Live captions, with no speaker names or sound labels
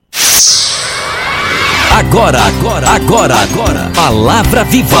Agora. Palavra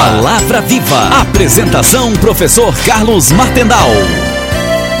Viva. Palavra Viva. Apresentação, professor Carlos Martendal.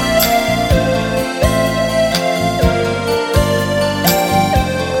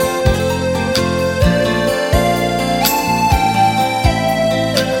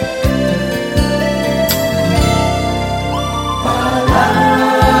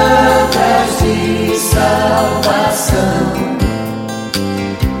 Palavras de salvação.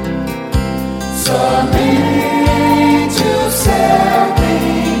 Somente o céu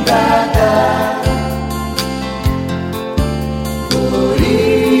tem dado. Por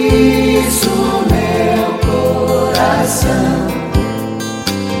isso meu coração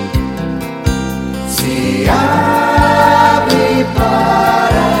se abre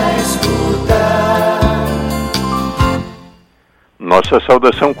para escutar. Nossa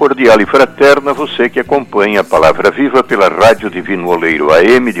saudação cordial e fraterna a você que acompanha a Palavra Viva pela Rádio Divino Oleiro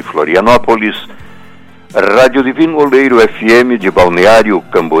AM de Florianópolis, Rádio Divino Oleiro FM de Balneário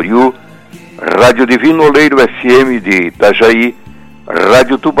Camboriú, Rádio Divino Oleiro FM de Itajaí,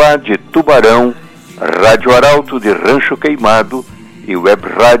 Rádio Tubá de Tubarão, Rádio Arauto de Rancho Queimado e Web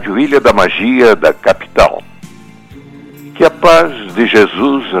Rádio Ilha da Magia da capital. Que a paz de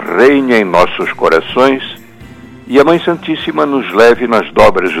Jesus reine em nossos corações e a Mãe Santíssima nos leve nas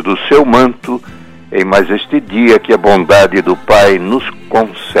dobras do seu manto em mais este dia que a bondade do Pai nos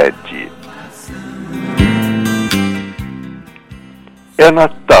concede. É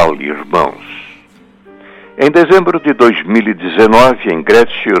Natal, irmãos. Em dezembro de 2019, em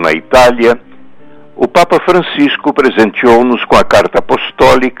Grécia, na Itália, o Papa Francisco presenteou-nos com a carta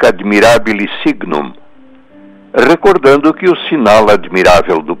apostólica Admirabile Signum, recordando que o sinal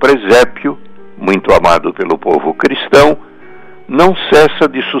admirável do presépio, muito amado pelo povo cristão, não cessa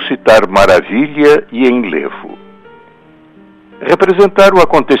de suscitar maravilha e enlevo. Representar o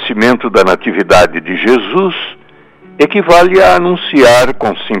acontecimento da Natividade de Jesus equivale a anunciar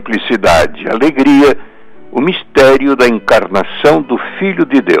com simplicidade e alegria o mistério da encarnação do Filho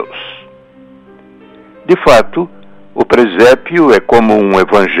de Deus. De fato, o presépio é como um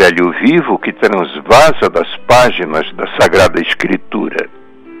evangelho vivo que transvasa das páginas da Sagrada Escritura.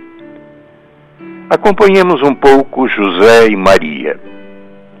 Acompanhemos um pouco José e Maria.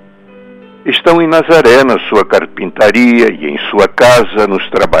 Estão em Nazaré, na sua carpintaria e em sua casa, nos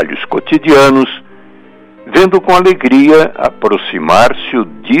trabalhos cotidianos, vendo com alegria aproximar-se o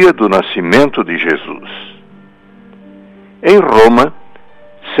dia do nascimento de Jesus. Em Roma,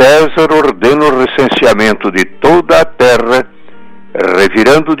 César ordena o recenseamento de toda a terra,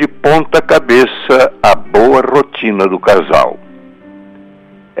 revirando de ponta cabeça a boa rotina do casal.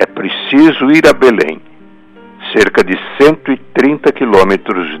 É preciso ir a Belém, cerca de 130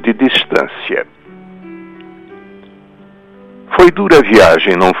 quilômetros de distância. Foi dura a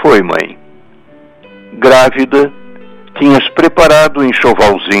viagem, não foi, mãe? Grávida, tinhas preparado o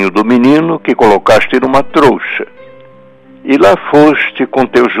enxovalzinho do menino que colocaste numa trouxa, e lá foste com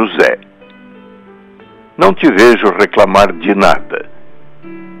teu José. Não te vejo reclamar de nada.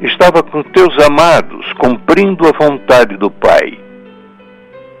 Estava com teus amados, cumprindo a vontade do Pai.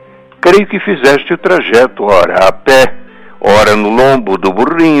 Creio que fizeste o trajeto, ora a pé, ora no lombo do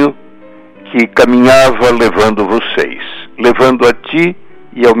burrinho, que caminhava levando vocês, levando a ti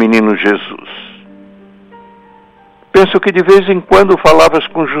e ao menino Jesus. Penso que de vez em quando falavas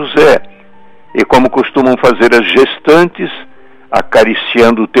com José, e como costumam fazer as gestantes,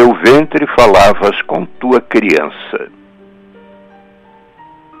 acariciando o teu ventre, falavas com tua criança.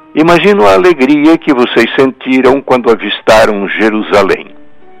 Imagino a alegria que vocês sentiram quando avistaram Jerusalém.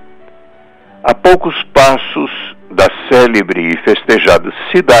 A poucos passos da célebre e festejada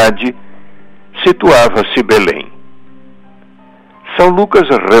cidade, situava-se Belém. São Lucas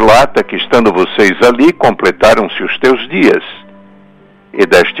relata que, estando vocês ali, completaram-se os teus dias, e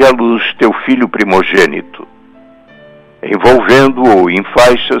deste à luz teu filho primogênito. Envolvendo-o em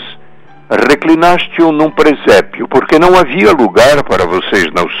faixas, reclinaste-o num presépio, porque não havia lugar para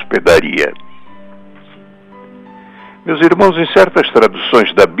vocês na hospedaria. Meus irmãos, em certas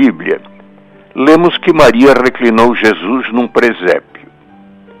traduções da Bíblia, lemos que Maria reclinou Jesus num presépio.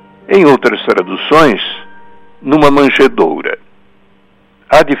 Em outras traduções, numa manjedoura.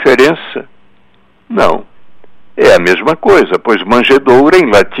 Há diferença? Não. É a mesma coisa, pois manjedoura em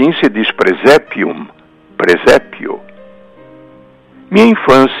latim se diz presepium, presépio. Minha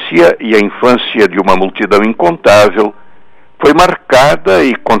infância e a infância de uma multidão incontável foi marcada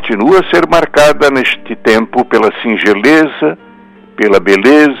e continua a ser marcada neste tempo pela singeleza, pela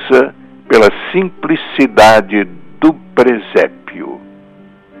beleza, pela simplicidade do presépio.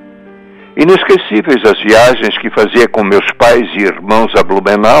 Inesquecíveis as viagens que fazia com meus pais e irmãos a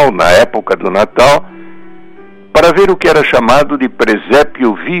Blumenau na época do Natal, para ver o que era chamado de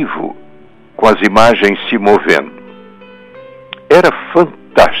presépio vivo, com as imagens se movendo. Era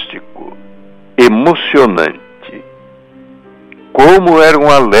fantástico, emocionante. Como eram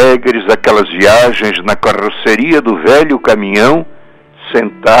alegres aquelas viagens na carroceria do velho caminhão,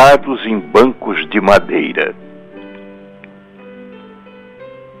 sentados em bancos de madeira.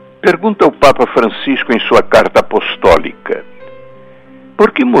 Pergunta o Papa Francisco em sua carta apostólica: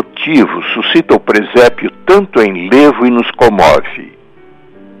 por que motivo suscita o presépio tanto enlevo e nos comove?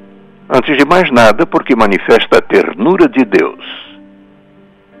 Antes de mais nada, porque manifesta a ternura de Deus.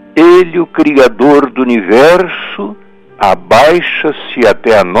 Ele, o Criador do universo, abaixa-se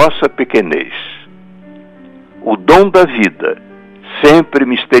até a nossa pequenez. O dom da vida, sempre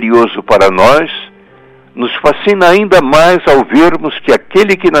misterioso para nós, nos fascina ainda mais ao vermos que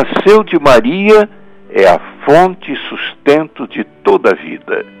aquele que nasceu de Maria é a fonte e sustento de toda a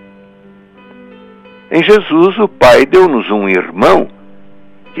vida. Em Jesus, o Pai deu-nos um irmão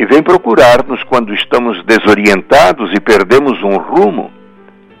que vem procurar-nos quando estamos desorientados e perdemos um rumo,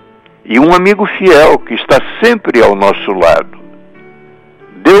 e um amigo fiel que está sempre ao nosso lado.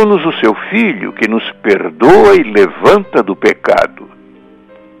 Deu-nos o seu Filho que nos perdoa e levanta do pecado.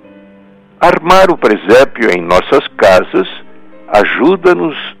 Armar o presépio em nossas casas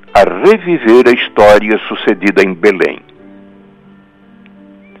ajuda-nos a reviver a história sucedida em Belém.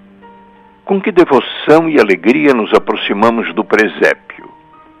 Com que devoção e alegria nos aproximamos do presépio.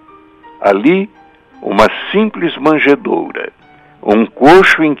 Ali, uma simples manjedoura, um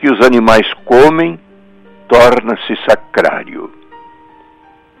coxo em que os animais comem, torna-se sacrário.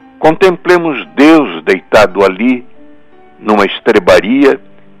 Contemplemos Deus deitado ali, numa estrebaria,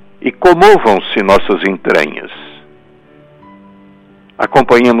 e comovam-se nossas entranhas.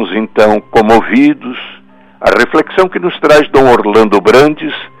 Acompanhemos então, comovidos, a reflexão que nos traz Dom Orlando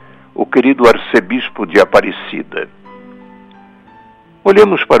Brandes, o querido arcebispo de Aparecida.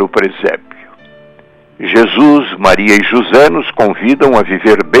 Olhemos para o presépio. Jesus, Maria e José nos convidam a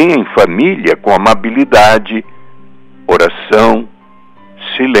viver bem em família, com amabilidade, oração,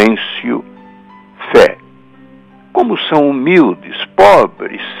 silêncio, fé. Como são humildes,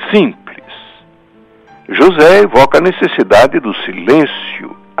 pobres, simples. José evoca a necessidade do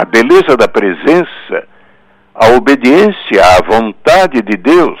silêncio, a beleza da presença, a obediência à vontade de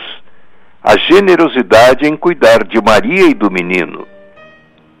Deus, a generosidade em cuidar de Maria e do menino.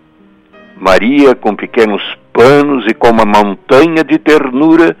 Maria, com pequenos panos e com uma montanha de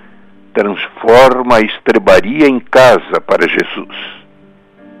ternura, transforma a estrebaria em casa para Jesus.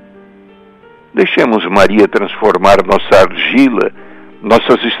 Deixemos Maria transformar nossa argila,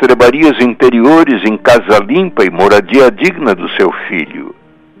 nossas estrebarias interiores em casa limpa e moradia digna do seu Filho.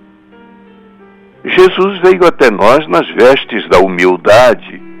 Jesus veio até nós nas vestes da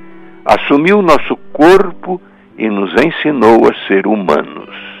humildade, assumiu nosso corpo e nos ensinou a ser humanos.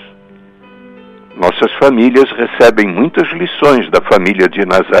 Nossas famílias recebem muitas lições da família de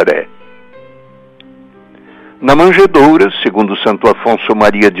Nazaré. Na manjedoura, segundo Santo Afonso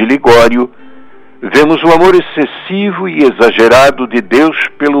Maria de Ligório, vemos o amor excessivo e exagerado de Deus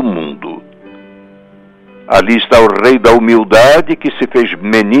pelo mundo. Ali está o Rei da humildade que se fez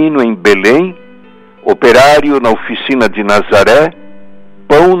menino em Belém, operário na oficina de Nazaré,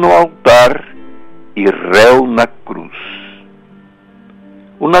 pão no altar e réu na cruz.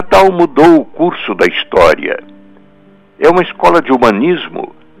 O Natal mudou o curso da história. É uma escola de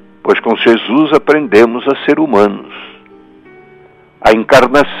humanismo, pois com Jesus aprendemos a ser humanos. A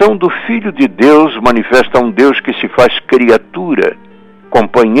encarnação do Filho de Deus manifesta um Deus que se faz criatura,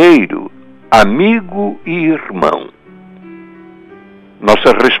 companheiro, amigo e irmão.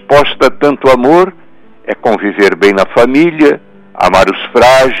 Nossa resposta a tanto amor é conviver bem na família, amar os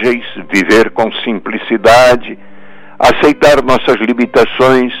frágeis, viver com simplicidade, aceitar nossas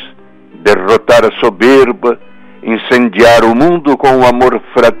limitações, derrotar a soberba, incendiar o mundo com o amor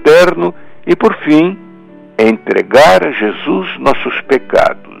fraterno e, por fim, entregar a Jesus nossos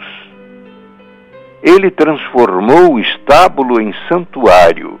pecados. Ele transformou o estábulo em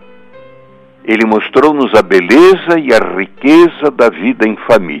santuário. Ele mostrou-nos a beleza e a riqueza da vida em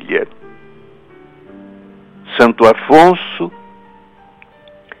família. Santo Afonso,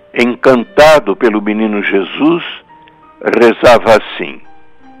 encantado pelo menino Jesus, rezava assim: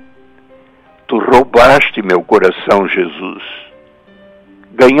 Tu roubaste meu coração, Jesus.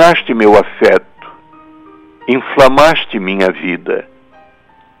 Ganhaste meu afeto. Inflamaste minha vida.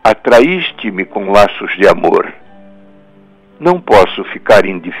 Atraíste-me com laços de amor. Não posso ficar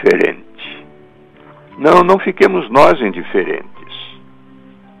indiferente. Não fiquemos nós indiferentes.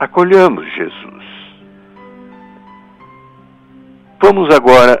 Acolhamos Jesus. Vamos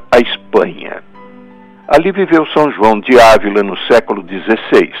agora à Espanha. Ali viveu São João de Ávila no século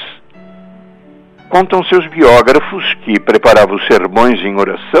XVI. Contam seus biógrafos que preparava os sermões em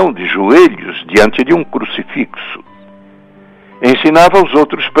oração de joelhos diante de um crucifixo. Ensinava os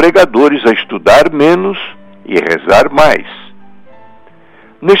outros pregadores a estudar menos e rezar mais.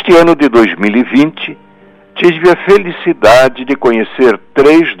 Neste ano de 2020, tive a felicidade de conhecer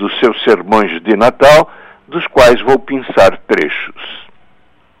 3 dos seus sermões de Natal, dos quais vou pensar trechos.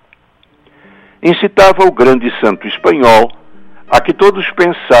 Incitava o grande santo espanhol a que todos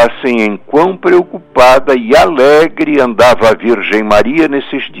pensassem em quão preocupada e alegre andava a Virgem Maria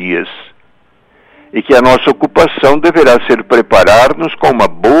nesses dias, e que a nossa ocupação deverá ser preparar-nos com uma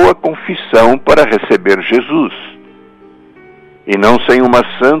boa confissão para receber Jesus. E não sem uma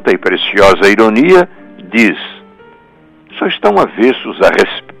santa e preciosa ironia, diz: só estão avessos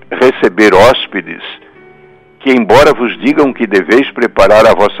a receber hóspedes, que embora vos digam que deveis preparar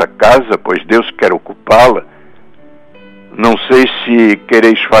a vossa casa, pois Deus quer ocupá-la, não sei se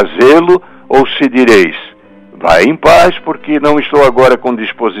quereis fazê-lo ou se direis: vai em paz, porque não estou agora com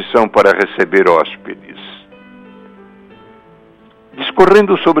disposição para receber hóspedes.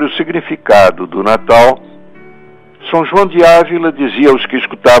 Discorrendo sobre o significado do Natal, São João de Ávila dizia aos que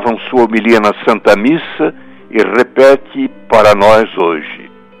escutavam sua homilia na Santa Missa e repete para nós hoje: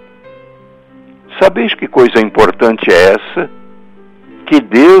 sabeis que coisa importante é essa? Que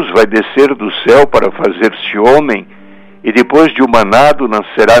Deus vai descer do céu para fazer-se homem e depois de humanado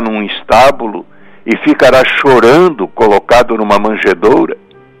nascerá num estábulo e ficará chorando colocado numa manjedoura?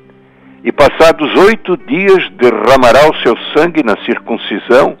 E passados 8 dias derramará o seu sangue na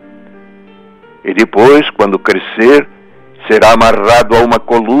circuncisão? E depois, quando crescer, será amarrado a uma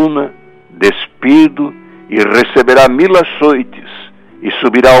coluna, despido, e receberá 1000 açoites, e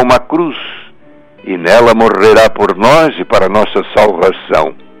subirá a uma cruz, e nela morrerá por nós e para nossa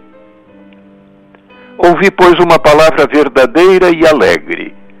salvação. Ouvi, pois, uma palavra verdadeira e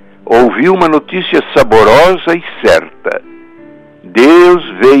alegre. Ouvi uma notícia saborosa e certa. Deus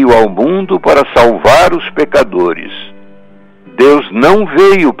veio ao mundo para salvar os pecadores. Deus não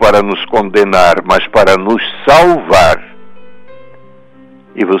veio para nos condenar, mas para nos salvar.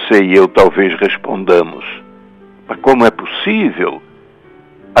 E você e eu talvez respondamos: mas como é possível?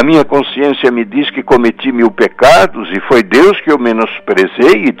 A minha consciência me diz que cometi 1000 pecados e foi Deus que eu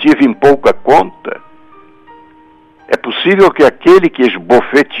menosprezei e tive em pouca conta. É possível que aquele que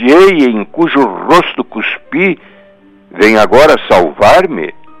esbofeteei e em cujo rosto cuspi venha agora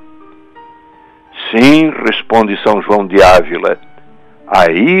salvar-me? Sim, responde São João de Ávila,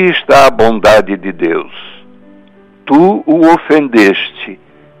 aí está a bondade de Deus. Tu o ofendeste,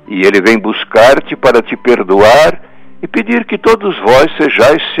 e ele vem buscar-te para te perdoar e pedir que todos vós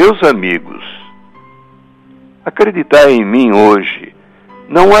sejais seus amigos. Acreditai em mim hoje.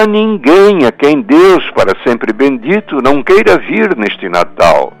 Não há ninguém a quem Deus, para sempre bendito, não queira vir neste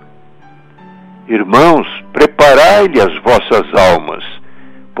Natal. Irmãos, preparai-lhe as vossas almas,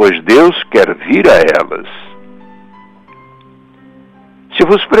 pois Deus quer vir a elas. Se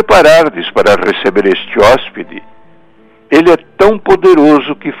vos preparardes para receber este hóspede, ele é tão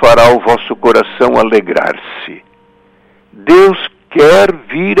poderoso que fará o vosso coração alegrar-se. Deus quer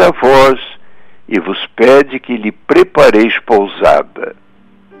vir a vós e vos pede que lhe prepareis pousada.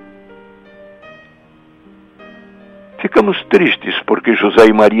 Ficamos tristes porque José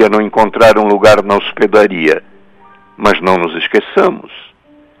e Maria não encontraram lugar na hospedaria, mas não nos esqueçamos.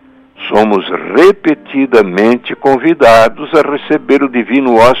 Somos repetidamente convidados a receber o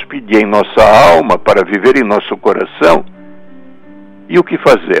divino hóspede em nossa alma para viver em nosso coração. E o que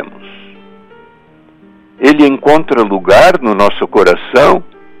fazemos? Ele encontra lugar no nosso coração?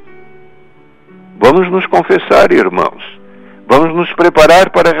 Vamos nos confessar, irmãos. Vamos nos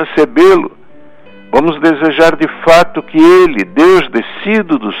preparar para recebê-lo. Vamos desejar de fato que ele, Deus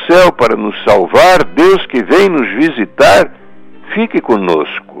descido do céu para nos salvar, Deus que vem nos visitar, fique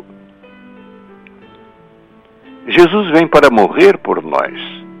conosco. Jesus vem para morrer por nós.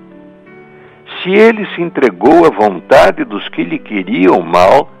 Se ele se entregou à vontade dos que lhe queriam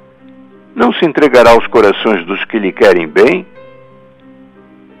mal, não se entregará aos corações dos que lhe querem bem?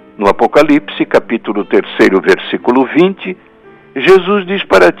 No Apocalipse, capítulo 3, versículo 20, Jesus diz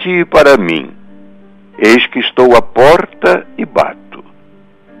para ti e para mim: eis que estou à porta e bato.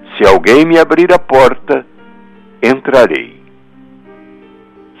 Se alguém me abrir a porta, entrarei.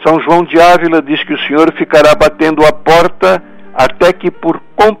 São João de Ávila diz que o Senhor ficará batendo a porta até que, por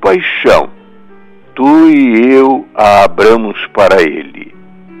compaixão, tu e eu a abramos para ele.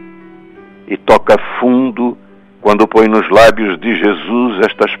 E toca fundo quando põe nos lábios de Jesus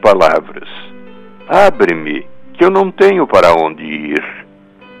estas palavras: abre-me, que eu não tenho para onde ir.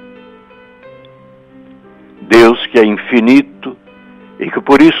 é infinito e que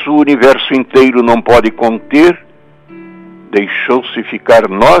por isso o universo inteiro não pode conter, deixou-se ficar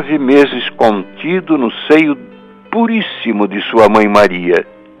 9 meses contido no seio puríssimo de sua mãe Maria.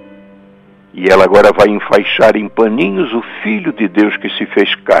 E ela agora vai enfaixar em paninhos o Filho de Deus que se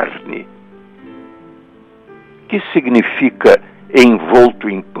fez carne. O que significa envolto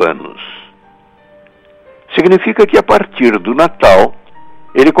em panos? Significa que a partir do Natal,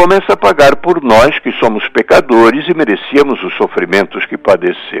 ele começa a pagar por nós que somos pecadores e merecíamos os sofrimentos que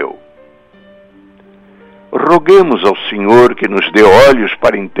padeceu. Roguemos ao Senhor que nos dê olhos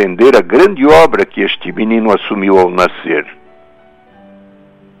para entender a grande obra que este menino assumiu ao nascer.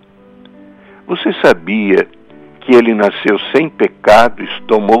 Você sabia que ele nasceu sem pecados,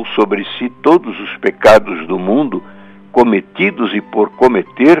 tomou sobre si todos os pecados do mundo, cometidos e por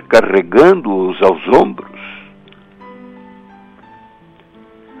cometer, carregando-os aos ombros?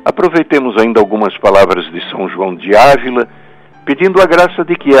 Aproveitemos ainda algumas palavras de São João de Ávila, pedindo a graça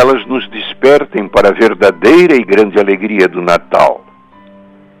de que elas nos despertem para a verdadeira e grande alegria do Natal.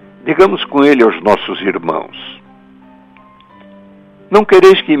 Digamos com ele aos nossos irmãos: não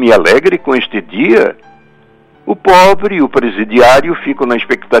quereis que me alegre com este dia? O pobre e o presidiário ficam na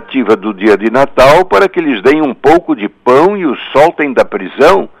expectativa do dia de Natal para que lhes deem um pouco de pão e os soltem da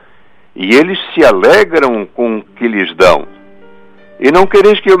prisão, e eles se alegram com o que lhes dão. E não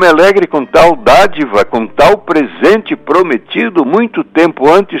quereis que eu me alegre com tal dádiva, com tal presente prometido muito tempo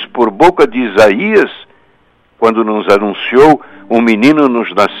antes por boca de Isaías, quando nos anunciou: um menino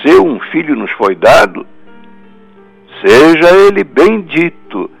nos nasceu, um filho nos foi dado? Seja ele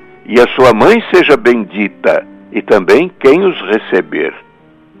bendito, e a sua mãe seja bendita, e também quem os receber.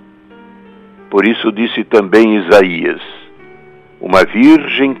 Por isso disse também Isaías: uma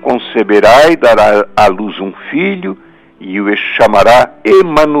virgem conceberá e dará à luz um filho, e o chamará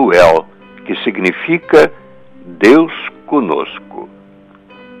Emanuel, que significa Deus conosco.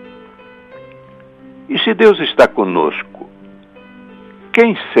 E se Deus está conosco,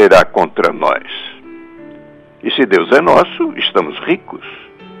 quem será contra nós? E se Deus é nosso, estamos ricos.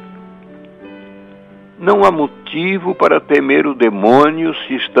 Não há motivo para temer o demônio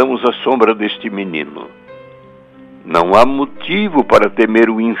se estamos à sombra deste menino. Não há motivo para temer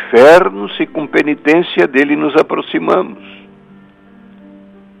o inferno se com penitência dele nos aproximamos.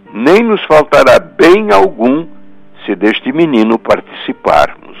 Nem nos faltará bem algum se deste menino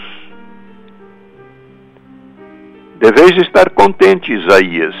participarmos. Deveis estar contente,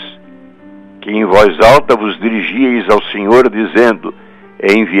 Isaías, que em voz alta vos dirigieis ao Senhor, dizendo: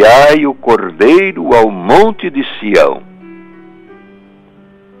 enviai o Cordeiro ao monte de Sião.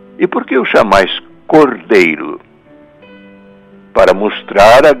 E por que o chamais Cordeiro? Para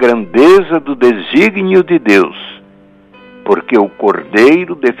mostrar a grandeza do desígnio de Deus, porque o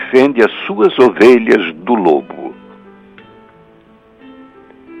Cordeiro defende as suas ovelhas do lobo.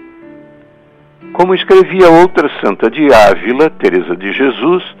 Como escrevia outra santa de Ávila, Teresa de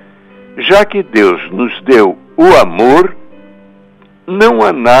Jesus, já que Deus nos deu o amor, não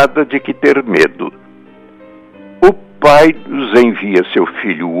há nada de que ter medo. O Pai nos envia seu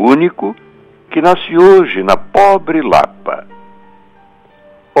Filho único, que nasce hoje na pobre Lapa.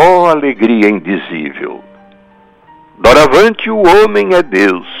 Ó alegria indizível! Doravante o homem é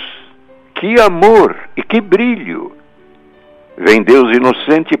Deus. Que amor e que brilho! Vem Deus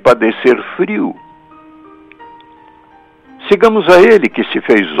inocente padecer frio. Sigamos a ele que se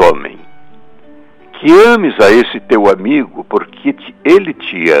fez homem. Que ames a esse teu amigo, porque ele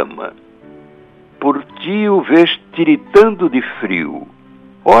te ama. Por ti o vês tiritando de frio.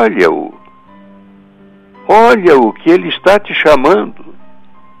 Olha-o. Olha-o que ele está te chamando.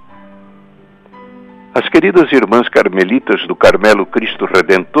 As queridas irmãs carmelitas do Carmelo Cristo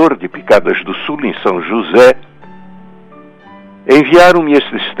Redentor de Picadas do Sul, em São José, enviaram-me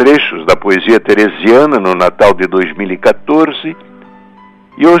estes trechos da poesia teresiana no Natal de 2014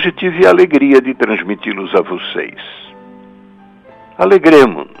 e hoje tive a alegria de transmiti-los a vocês.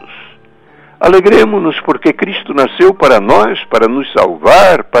 Alegremo-nos. Alegremo-nos porque Cristo nasceu para nós, para nos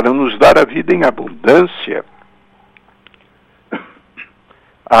salvar, para nos dar a vida em abundância.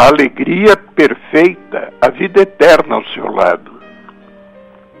 A alegria perfeita, a vida eterna ao seu lado.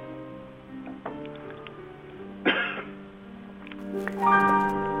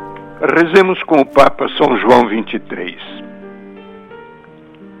 Rezemos com o Papa São João 23.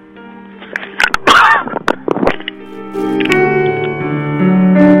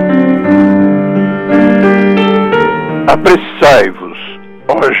 Apressai-vos,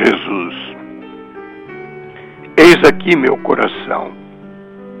 ó Jesus. Eis aqui meu coração.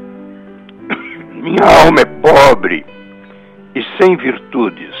 Minha alma é pobre e sem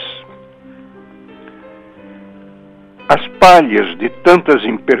virtudes. As palhas de tantas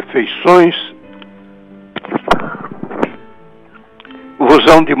imperfeições vos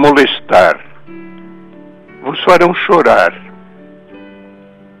hão de molestar, vos farão chorar.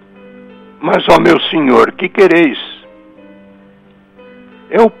 Mas, ó meu Senhor, que quereis?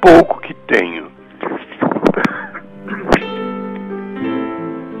 É o pouco que tenho.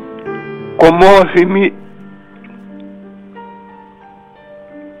 Comove-me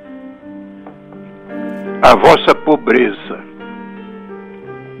a vossa pobreza,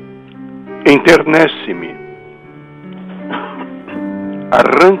 enternece-me,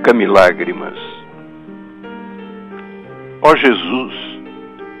 arranca-me lágrimas. Ó Jesus,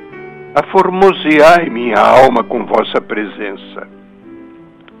 aformoseai minha alma com vossa presença,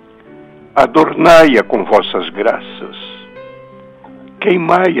 adornai-a com vossas graças,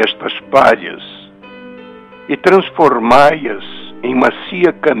 queimai estas palhas e transformai-as em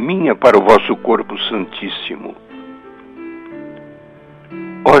macia caminha para o vosso corpo santíssimo.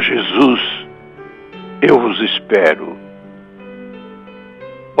 Ó Jesus, eu vos espero.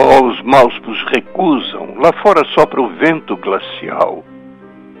 Ó, os maus vos recusam, lá fora sopra o vento glacial.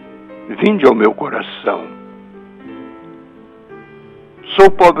 Vinde ao meu coração.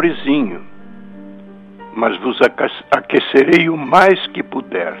 Sou pobrezinho, mas vos aquecerei o mais que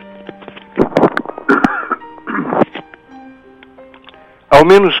puder. Ao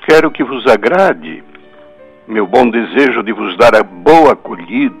menos quero que vos agrade meu bom desejo de vos dar a boa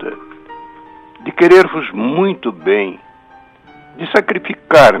acolhida, de querer-vos muito bem, de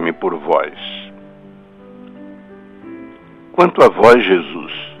sacrificar-me por vós. Quanto a vós,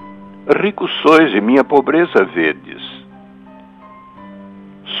 Jesus, ricos sois e minha pobreza vedes.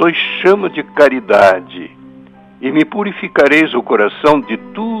 Sois chama de caridade e me purificareis o coração de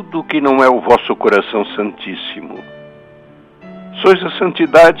tudo que não é o vosso coração santíssimo. Sois a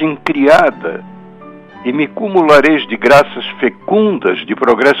santidade incriada e me cumulareis de graças fecundas de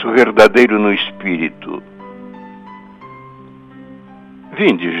progresso verdadeiro no Espírito.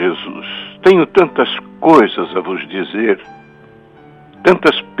 Vinde, Jesus, tenho tantas coisas a vos dizer,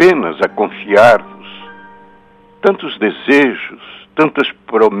 tantas penas a confiar-vos, tantos desejos, tantas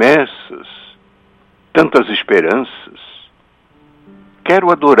promessas, tantas esperanças. Quero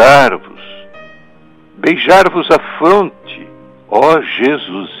adorar-vos, beijar-vos a fronte, ó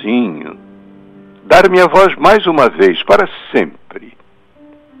Jesusinho, dar-me a vós mais uma vez, para sempre.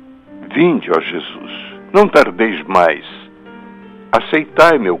 Vinde, ó Jesus, não tardeis mais,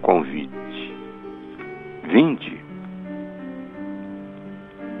 aceitai meu convite. Vinde.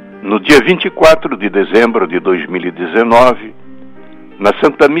 No dia 24 de dezembro de 2019, na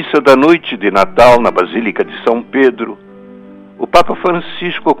Santa Missa da Noite de Natal, na Basílica de São Pedro, o Papa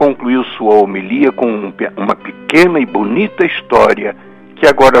Francisco concluiu sua homilia com uma pequena e bonita história que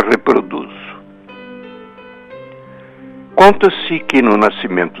agora reproduzo. Conta-se que no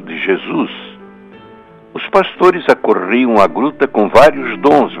nascimento de Jesus, os pastores acorriam à gruta com vários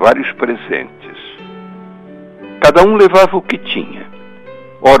dons, vários presentes. Cada um levava o que tinha,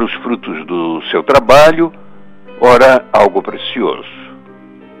 ora os frutos do seu trabalho, ora algo precioso.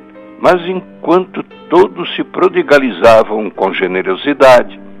 Mas enquanto todos se prodigalizavam com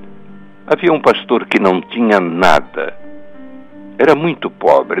generosidade, havia um pastor que não tinha nada. Era muito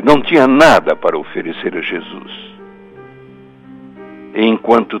pobre, não tinha nada para oferecer a Jesus. E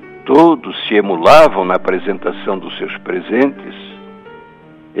enquanto todos se emulavam na apresentação dos seus presentes,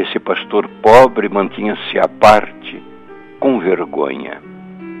 esse pastor pobre mantinha-se à parte, com vergonha.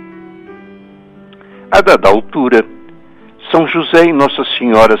 A dada altura, São José e Nossa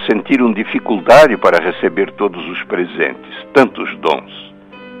Senhora sentiram dificuldade para receber todos os presentes, tantos dons.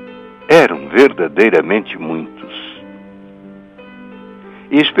 Eram verdadeiramente muitos.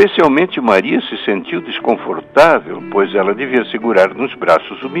 E especialmente Maria se sentiu desconfortável, pois ela devia segurar nos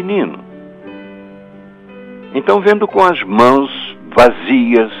braços o menino. Então, vendo com as mãos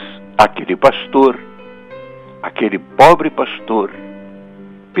vazias aquele pastor, aquele pobre pastor,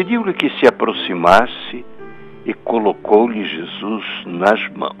 pediu-lhe que se aproximasse e colocou-lhe Jesus nas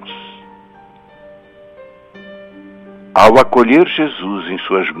mãos. Ao acolher Jesus em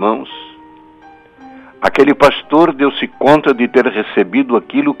suas mãos, aquele pastor deu-se conta de ter recebido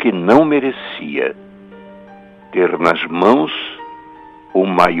aquilo que não merecia, ter nas mãos o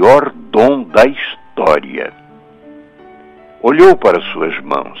maior dom da história. Olhou para suas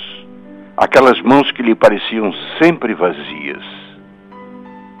mãos, aquelas mãos que lhe pareciam sempre vazias.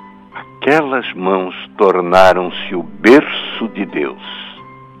 Aquelas mãos tornaram-se o berço de Deus.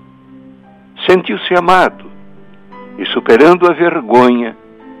 Sentiu-se amado e, superando a vergonha,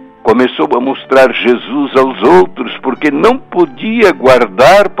 começou a mostrar Jesus aos outros, porque não podia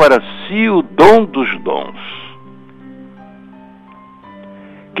guardar para si o dom dos dons.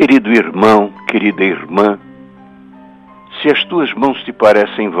 Querido irmão, querida irmã, se as tuas mãos te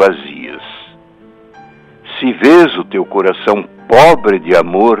parecem vazias, se vês o teu coração pobre de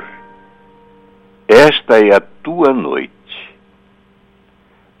amor, esta é a tua noite.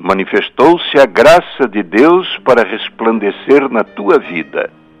 Manifestou-se a graça de Deus para resplandecer na tua vida.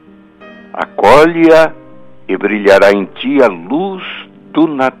 Acolhe-a e brilhará em ti a luz do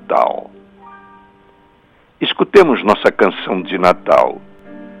Natal. Escutemos nossa canção de Natal,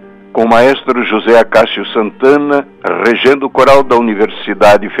 com o maestro José Acácio Santana, regendo o coral da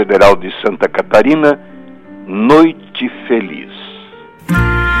Universidade Federal de Santa Catarina, Noite Feliz.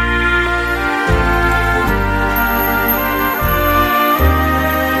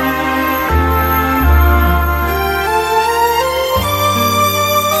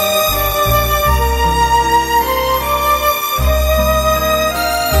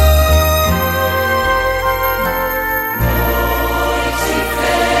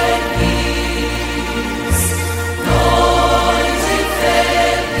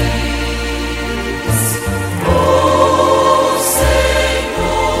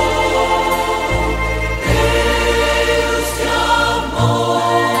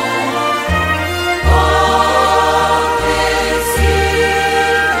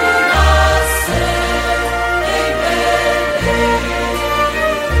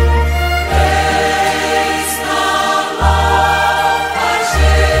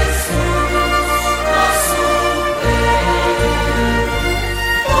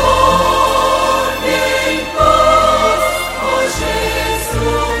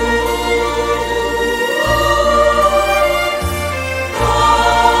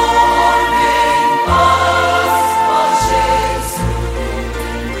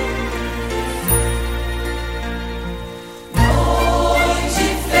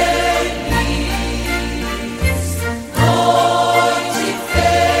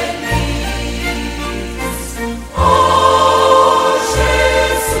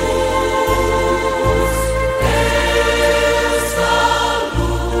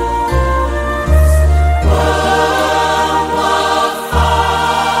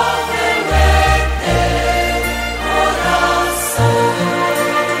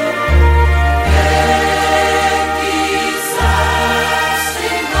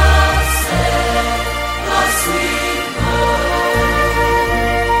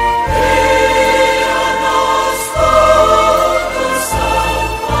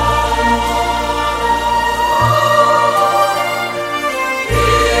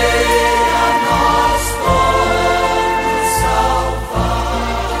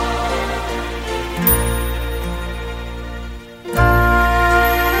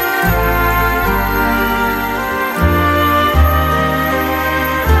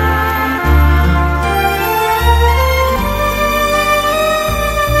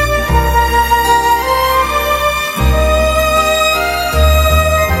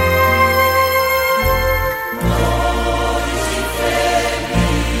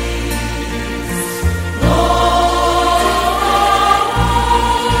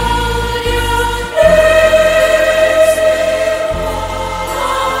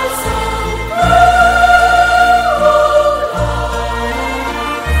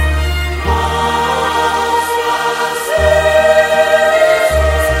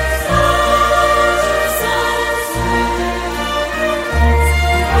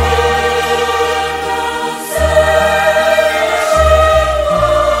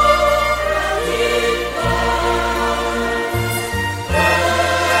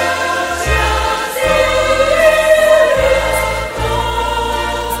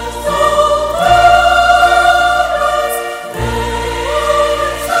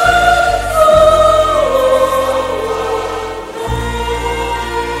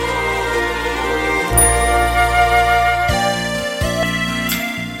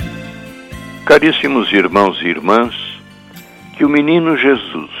 Caríssimos irmãos e irmãs, que o menino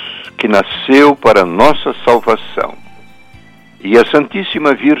Jesus, que nasceu para nossa salvação, e a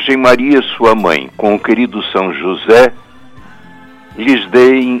Santíssima Virgem Maria, sua mãe, com o querido São José, lhes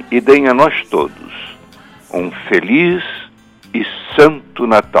deem e deem a nós todos um feliz e santo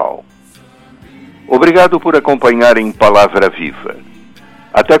Natal. Obrigado por acompanharem Palavra Viva.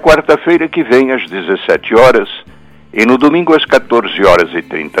 Até quarta-feira que vem, às 17 horas, e no domingo às 14 horas e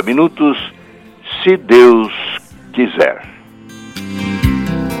 30 minutos, se Deus quiser.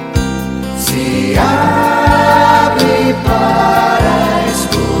 Se abre para